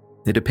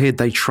 It appeared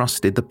they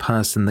trusted the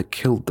person that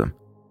killed them,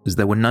 as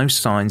there were no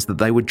signs that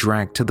they were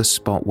dragged to the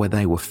spot where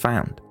they were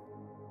found.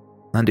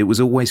 And it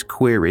was always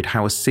queried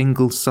how a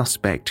single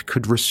suspect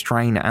could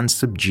restrain and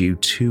subdue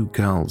two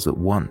girls at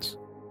once.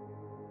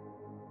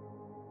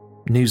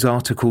 News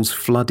articles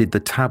flooded the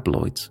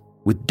tabloids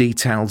with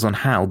details on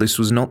how this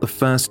was not the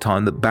first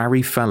time that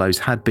Barry Fellows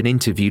had been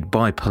interviewed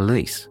by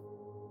police.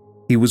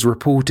 He was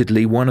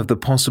reportedly one of the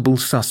possible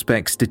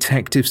suspects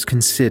detectives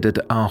considered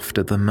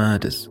after the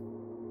murders.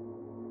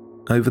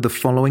 Over the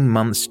following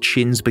months,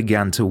 chins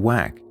began to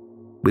wag,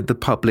 with the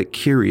public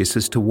curious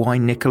as to why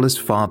Nicola's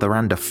father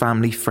and a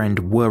family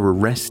friend were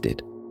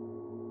arrested.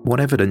 What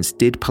evidence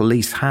did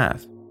police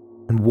have,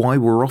 and why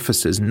were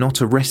officers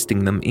not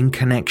arresting them in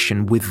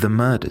connection with the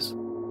murders?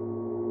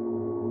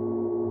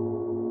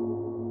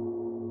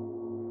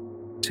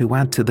 To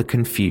add to the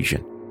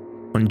confusion,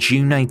 on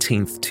June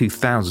 18,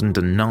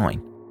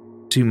 2009,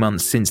 2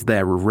 months since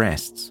their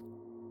arrests,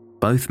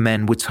 both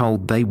men were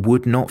told they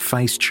would not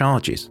face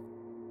charges,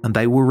 and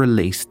they were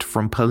released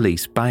from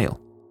police bail.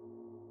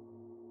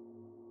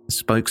 A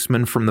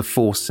spokesman from the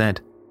force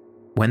said,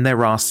 "When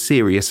there are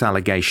serious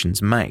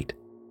allegations made,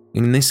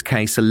 in this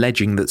case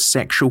alleging that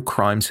sexual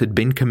crimes had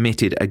been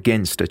committed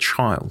against a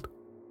child,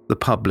 the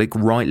public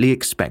rightly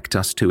expect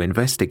us to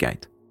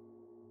investigate.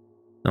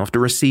 After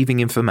receiving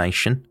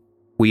information,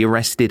 we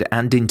arrested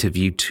and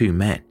interviewed 2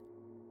 men.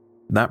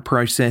 That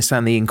process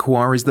and the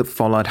inquiries that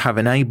followed have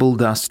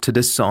enabled us to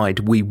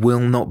decide we will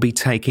not be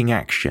taking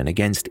action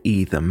against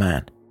either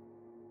man."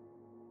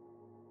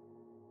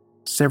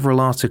 Several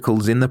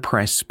articles in the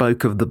press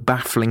spoke of the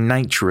baffling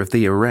nature of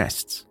the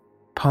arrests,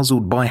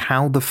 puzzled by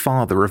how the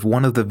father of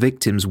one of the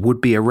victims would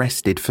be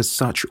arrested for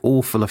such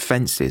awful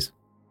offences,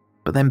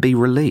 but then be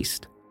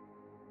released.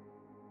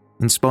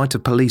 In spite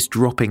of police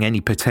dropping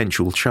any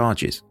potential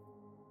charges,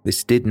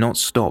 this did not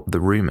stop the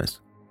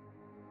rumours.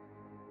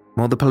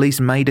 While the police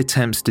made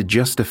attempts to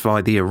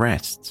justify the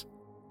arrests,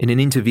 in an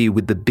interview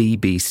with the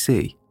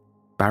BBC,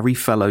 Barry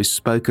Fellows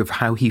spoke of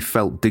how he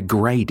felt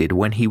degraded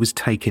when he was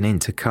taken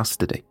into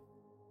custody.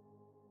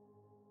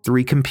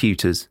 3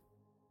 computers,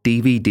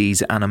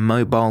 DVDs and a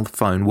mobile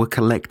phone were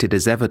collected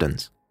as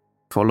evidence,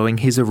 following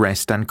his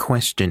arrest and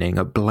questioning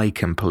at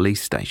Blackham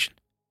Police Station.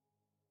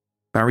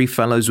 Barry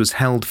Fellows was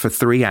held for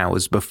 3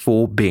 hours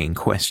before being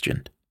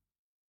questioned.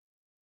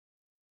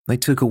 "They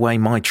took away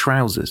my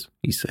trousers,"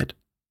 he said.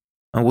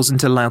 "I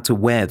wasn't allowed to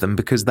wear them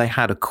because they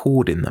had a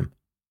cord in them,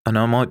 and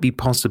I might be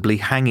possibly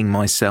hanging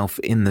myself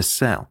in the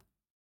cell.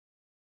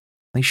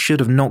 They should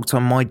have knocked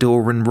on my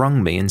door and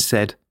rung me and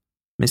said,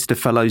 'Mr.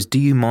 Fellows, do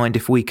you mind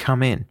if we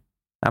come in?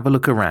 Have a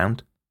look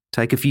around,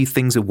 take a few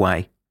things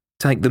away,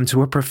 take them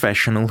to a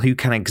professional who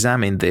can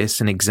examine this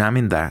and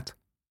examine that.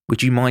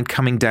 Would you mind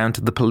coming down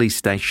to the police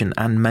station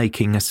and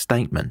making a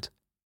statement?'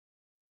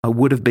 I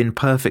would have been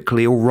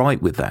perfectly all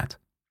right with that,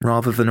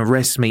 rather than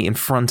arrest me in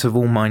front of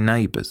all my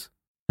neighbours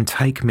and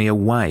take me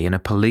away in a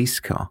police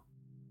car."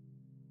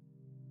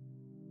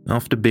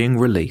 After being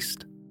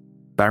released,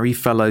 Barry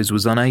Fellows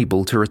was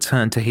unable to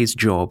return to his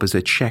job as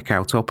a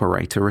checkout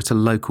operator at a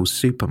local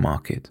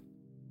supermarket,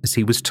 as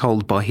he was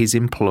told by his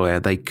employer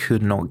they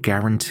could not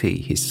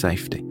guarantee his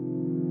safety.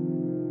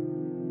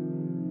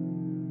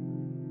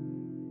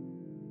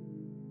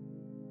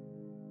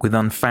 With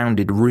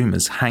unfounded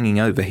rumours hanging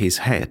over his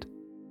head,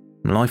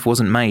 life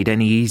wasn't made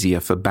any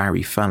easier for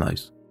Barry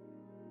Fellows.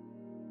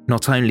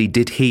 Not only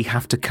did he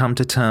have to come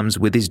to terms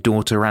with his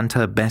daughter and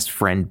her best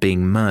friend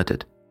being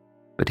murdered,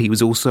 but he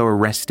was also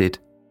arrested,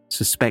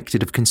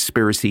 suspected of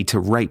conspiracy to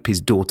rape his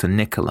daughter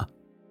Nicola,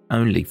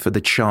 only for the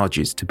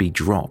charges to be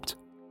dropped.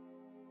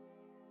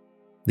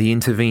 The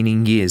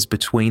intervening years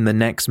between the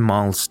next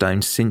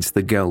milestone since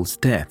the girls'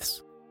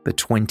 deaths, the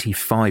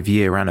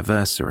 25-year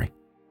anniversary,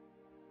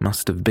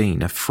 must have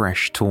been a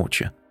fresh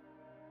torture.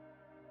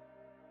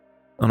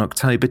 On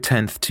October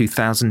 10th,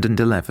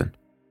 2011,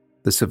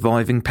 the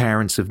surviving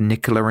parents of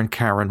Nicola and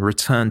Karen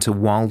returned to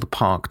Wild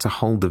Park to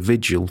hold a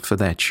vigil for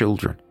their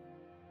children,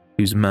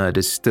 whose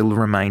murders still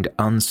remained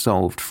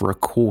unsolved for a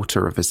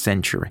quarter of a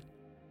century.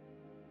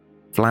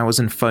 Flowers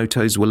and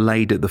photos were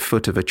laid at the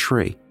foot of a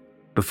tree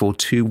before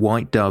 2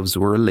 white doves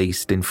were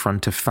released in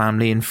front of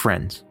family and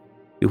friends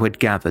who had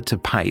gathered to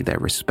pay their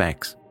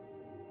respects.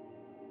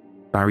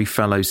 Barry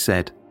Fellows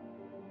said,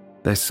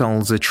 "Their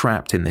souls are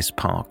trapped in this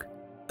park,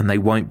 and they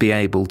won't be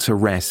able to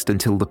rest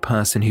until the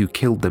person who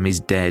killed them is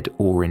dead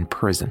or in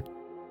prison.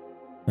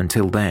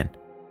 Until then,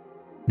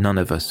 none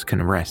of us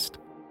can rest.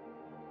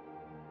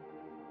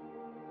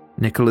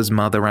 Nicola's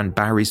mother and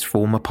Barry's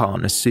former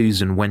partner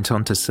Susan went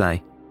on to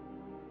say,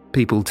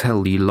 "People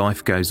tell you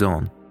life goes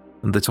on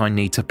and that I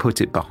need to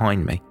put it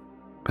behind me.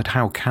 But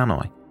how can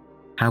I?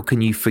 How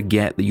can you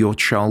forget that your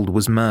child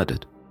was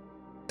murdered?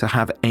 To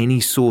have any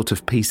sort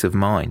of peace of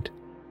mind,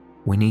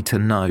 we need to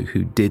know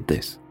who did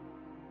this."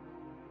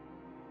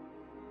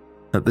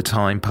 At the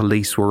time,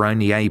 police were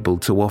only able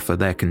to offer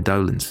their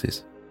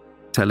condolences,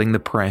 telling the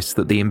press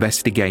that the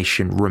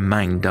investigation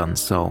remained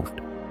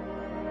unsolved.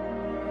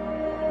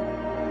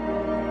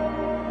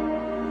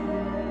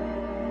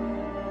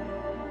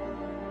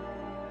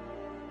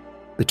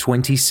 The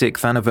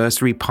 26th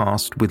anniversary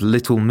passed with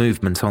little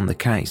movement on the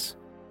case,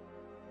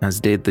 as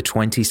did the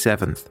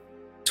 27th,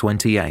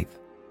 28th,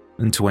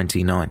 and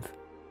 29th.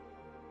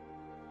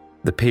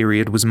 The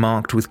period was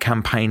marked with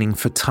campaigning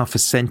for tougher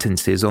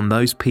sentences on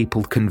those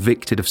people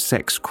convicted of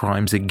sex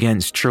crimes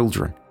against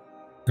children,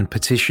 and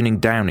petitioning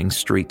Downing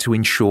Street to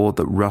ensure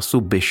that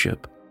Russell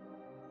Bishop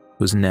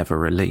was never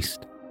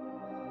released.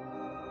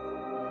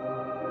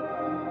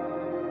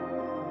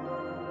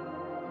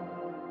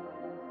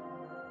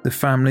 The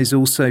families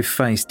also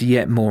faced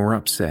yet more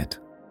upset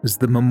as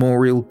the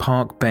Memorial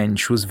Park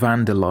bench was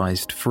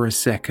vandalised for a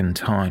second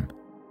time.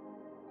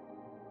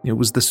 It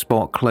was the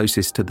spot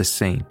closest to the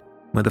scene,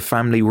 where the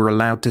family were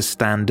allowed to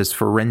stand as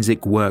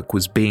forensic work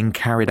was being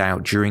carried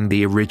out during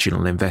the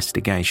original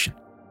investigation.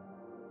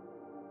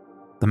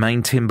 The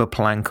main timber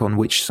plank on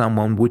which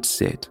someone would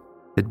sit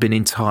had been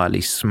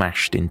entirely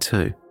smashed in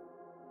two.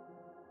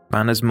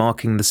 Banners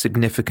marking the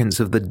significance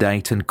of the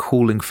date and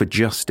calling for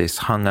justice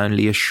hung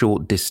only a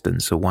short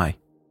distance away.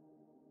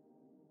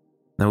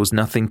 There was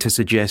nothing to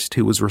suggest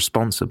who was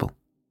responsible.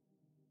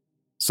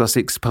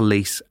 Sussex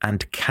Police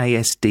and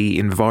KSD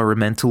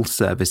Environmental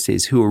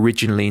Services, who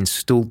originally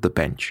installed the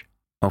bench,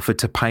 offered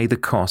to pay the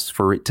costs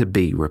for it to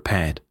be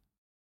repaired.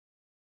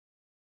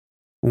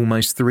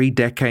 Almost 3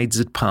 decades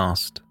had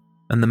passed,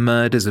 and the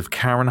murders of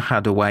Karen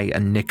Hadaway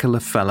and Nicola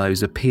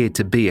Fellows appeared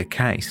to be a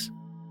case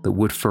that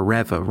would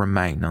forever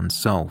remain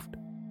unsolved.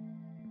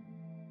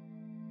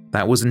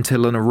 That was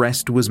until an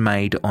arrest was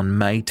made on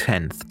May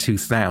 10th,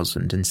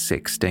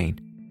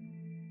 2016.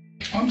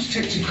 I'm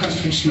Detective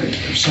Constable Smith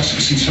of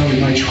Sussex and Surrey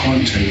Major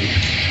Crime Team,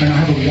 and I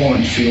have a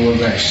warrant for your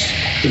arrest.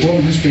 The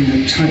warrant has been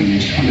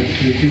obtained under the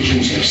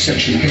provisions of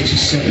Section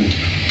 87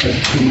 of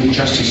the Criminal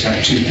Justice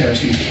Act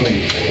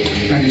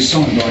 2003 and is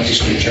signed by a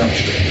district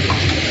judge.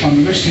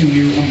 I'm arresting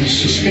you on the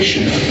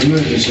suspicion of the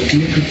murders of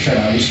Nicola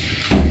Fellows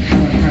and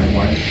Karen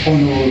Hadaway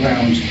on or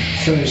around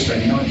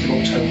Thursday, 9th of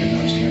October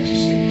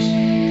 1986.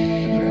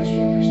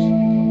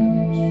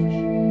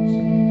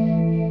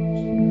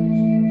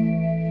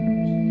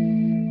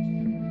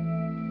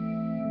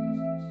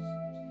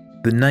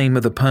 The name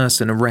of the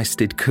person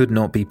arrested could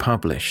not be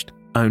published,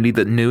 only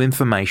that new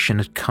information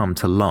had come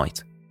to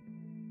light.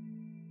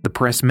 The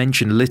press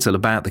mentioned little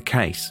about the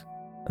case,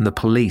 and the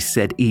police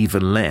said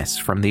even less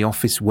from the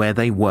office where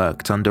they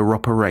worked under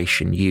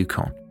Operation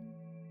Yukon.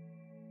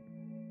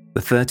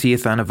 The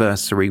 30th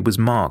anniversary was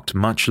marked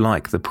much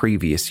like the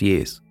previous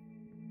years.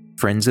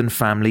 Friends and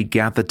family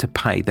gathered to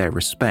pay their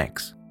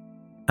respects,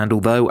 and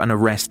although an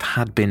arrest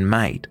had been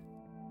made,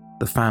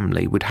 the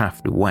family would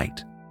have to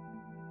wait.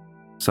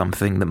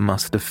 Something that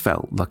must have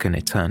felt like an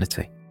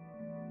eternity.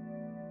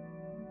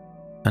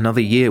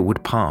 Another year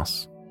would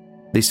pass,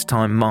 this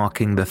time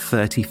marking the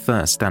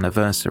 31st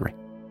anniversary,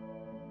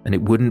 and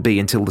it wouldn't be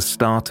until the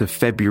start of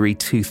February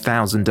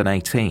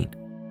 2018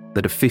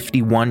 that a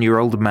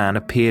 51-year-old man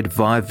appeared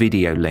via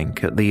video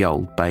link at the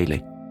Old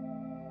Bailey.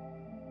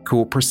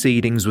 Court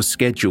proceedings were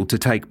scheduled to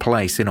take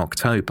place in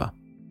October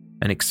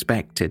and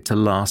expected to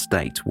last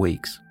 8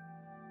 weeks.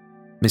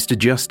 Mr.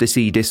 Justice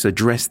Edis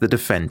addressed the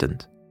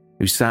defendant,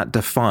 who sat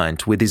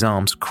defiant with his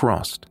arms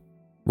crossed,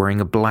 wearing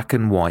a black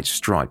and white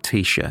striped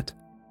t-shirt,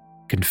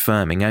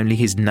 confirming only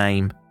his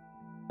name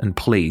and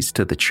pleas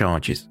to the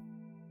charges.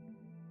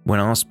 When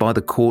asked by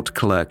the court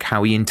clerk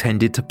how he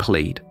intended to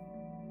plead,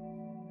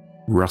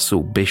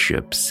 Russell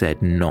Bishop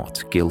said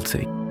not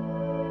guilty.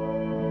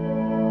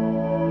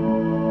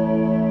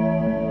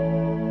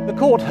 The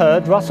court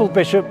heard Russell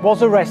Bishop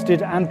was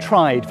arrested and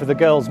tried for the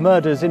girls'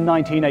 murders in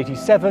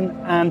 1987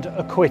 and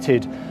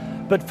acquitted.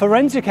 But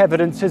forensic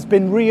evidence has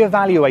been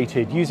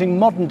re-evaluated using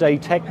modern-day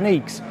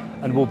techniques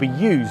and will be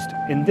used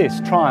in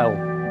this trial.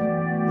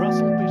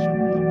 Russell Bishop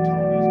looked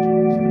on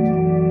as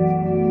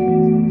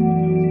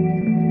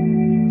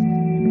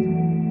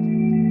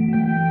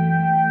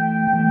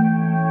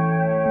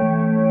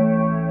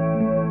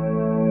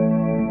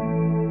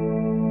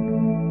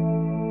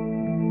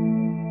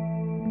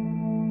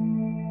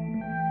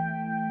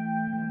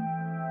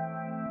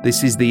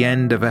This is the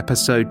end of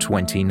episode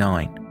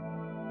 29.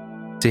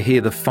 To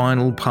hear the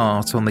final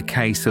part on the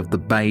case of the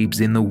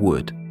Babes in the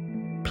Wood,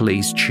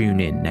 please tune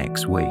in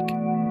next week.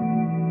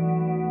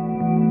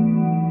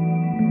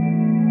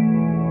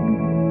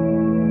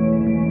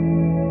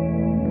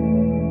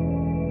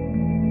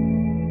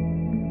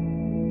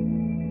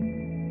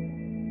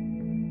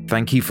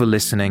 Thank you for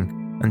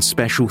listening, And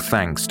special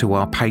thanks to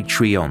our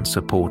Patreon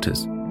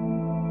supporters.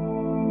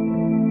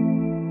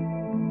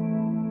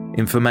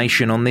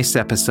 Information on this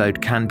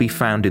episode can be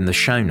found in the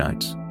show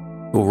notes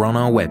or on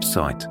our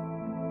website,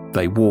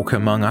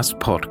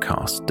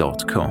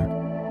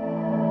 theywalkamonguspodcast.com.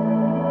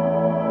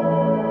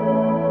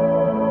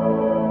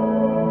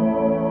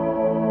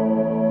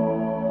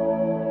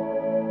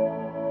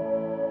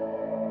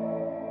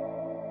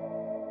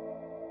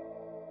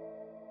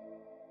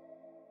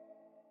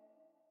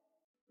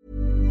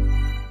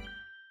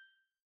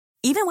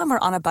 Even when we're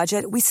on a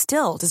budget, we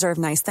still deserve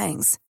nice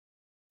things.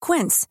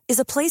 Quince is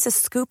a place to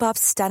scoop up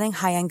stunning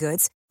high-end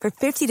goods for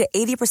 50 to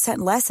 80%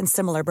 less than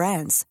similar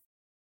brands.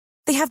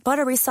 They have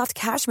buttery soft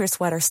cashmere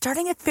sweaters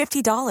starting at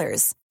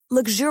 $50,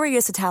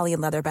 luxurious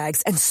Italian leather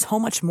bags, and so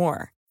much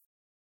more.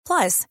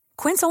 Plus,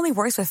 Quince only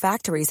works with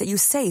factories that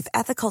use safe,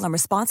 ethical, and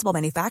responsible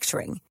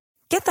manufacturing.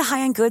 Get the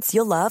high-end goods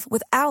you'll love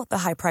without the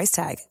high price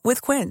tag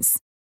with Quince.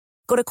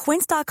 Go to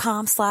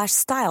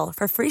quince.com/style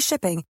for free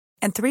shipping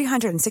and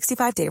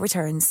 365-day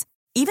returns.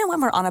 Even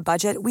when we're on a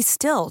budget, we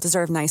still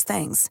deserve nice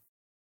things.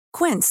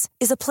 Quince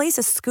is a place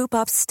to scoop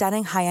up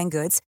stunning high-end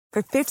goods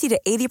for 50 to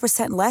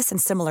 80% less than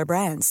similar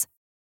brands.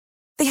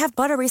 They have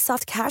buttery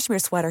soft cashmere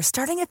sweaters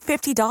starting at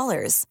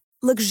 $50,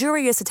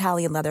 luxurious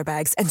Italian leather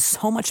bags, and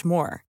so much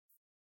more.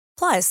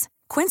 Plus,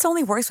 Quince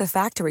only works with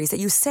factories that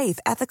use safe,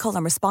 ethical,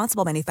 and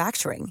responsible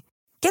manufacturing.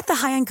 Get the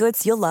high-end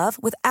goods you'll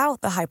love without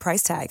the high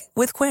price tag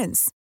with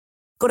Quince.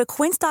 Go to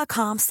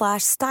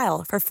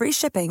quince.com/style for free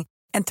shipping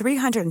and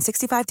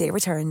 365-day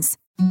returns.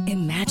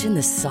 Imagine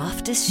the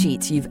softest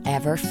sheets you've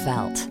ever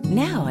felt.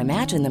 Now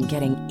imagine them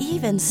getting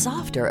even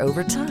softer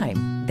over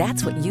time.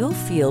 That's what you'll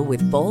feel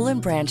with Boll &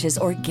 Branch's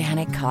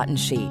organic cotton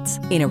sheets.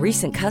 In a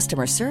recent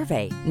customer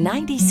survey,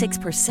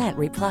 96%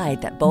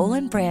 replied that Boll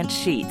 & Branch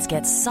sheets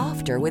get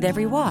softer with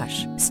every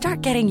wash.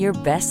 Start getting your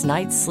best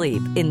night's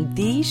sleep in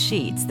these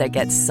sheets that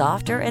get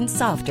softer and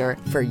softer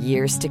for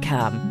years to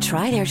come.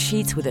 Try their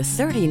sheets with a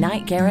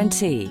 30-night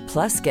guarantee.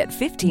 Plus, get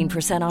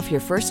 15% off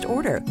your first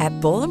order at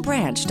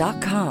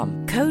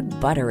bollandbranch.com. Code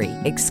BUTTERY.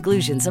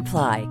 Exclusions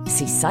apply.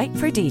 See site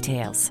for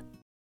details.